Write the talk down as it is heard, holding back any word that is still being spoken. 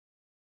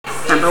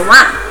Number 1.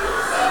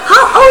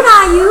 How old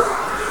are you?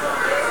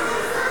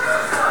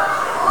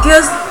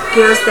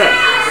 Girls there.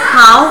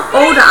 How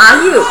old are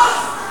you?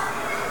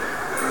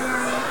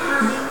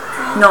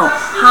 No.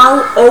 How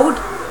old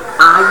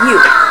are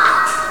you?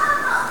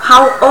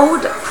 How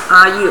old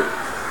are you?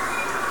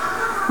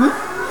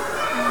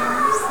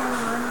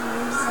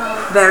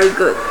 Very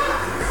good.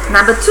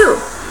 Number 2.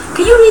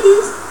 Can you read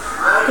this?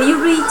 Can you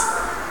read?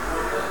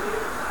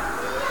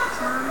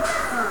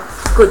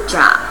 Good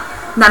job.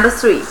 Number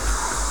 3.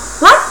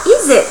 What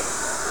is it?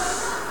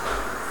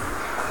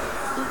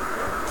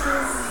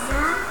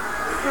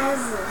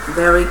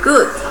 Very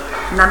good.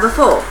 Number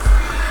 4.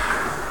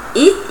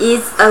 It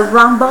is a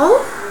round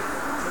ball?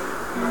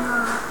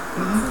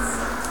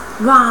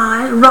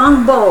 Right,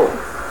 round ball.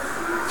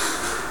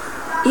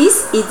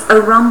 Is it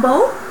a round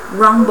ball?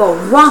 Round ball.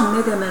 Round,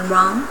 nghĩa là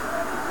round.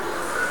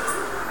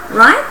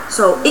 Right?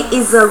 So it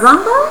is a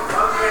round ball?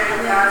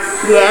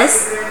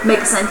 Yes. Make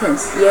a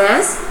sentence.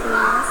 Yes.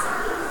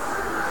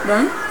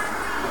 Then?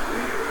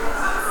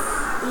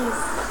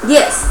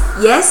 Yes.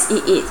 Yes,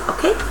 it is.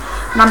 Okay.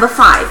 Number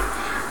 5.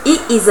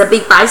 It is a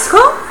big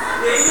bicycle?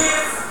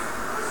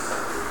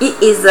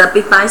 It is a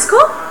big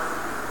bicycle?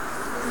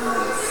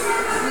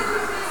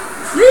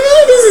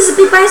 Really? This is a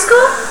big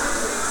bicycle?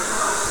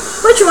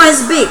 Which one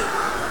is big?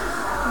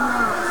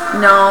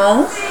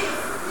 No.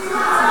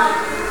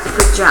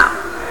 Good job.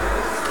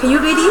 Can you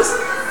read this?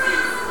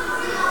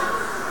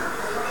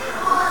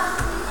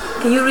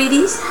 Can you read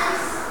this?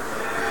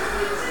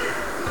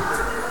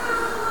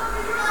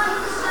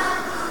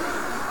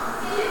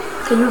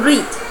 Can you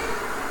read?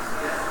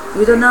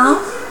 You don't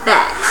know?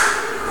 Bad.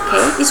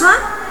 Okay, this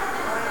one?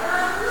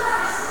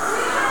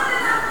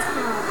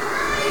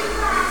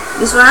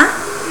 This one?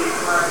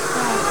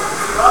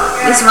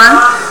 This one?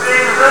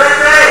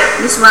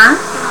 This one?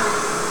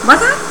 What?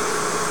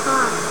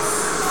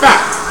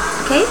 That.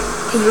 Okay?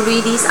 Can you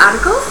read this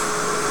article?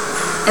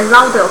 And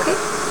louder, okay?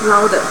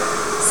 Louder.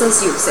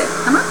 Says you say.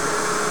 Come on.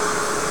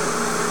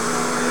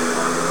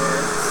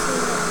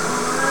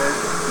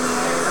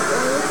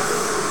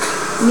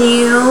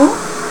 New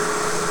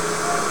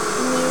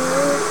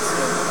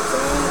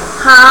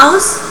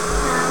house.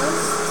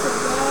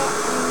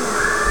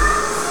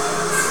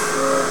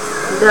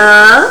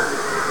 The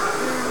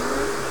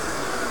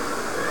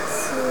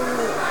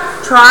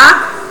truck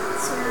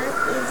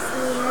is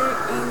here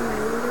and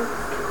look.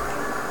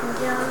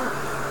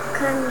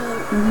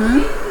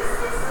 Coming.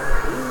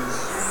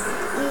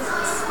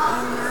 It's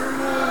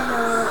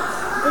another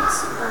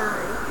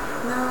goodbye.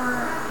 No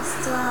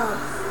stop.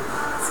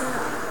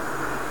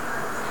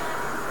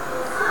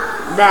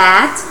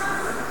 That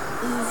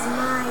is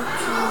my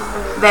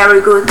TV. Very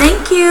good.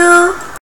 Thank you.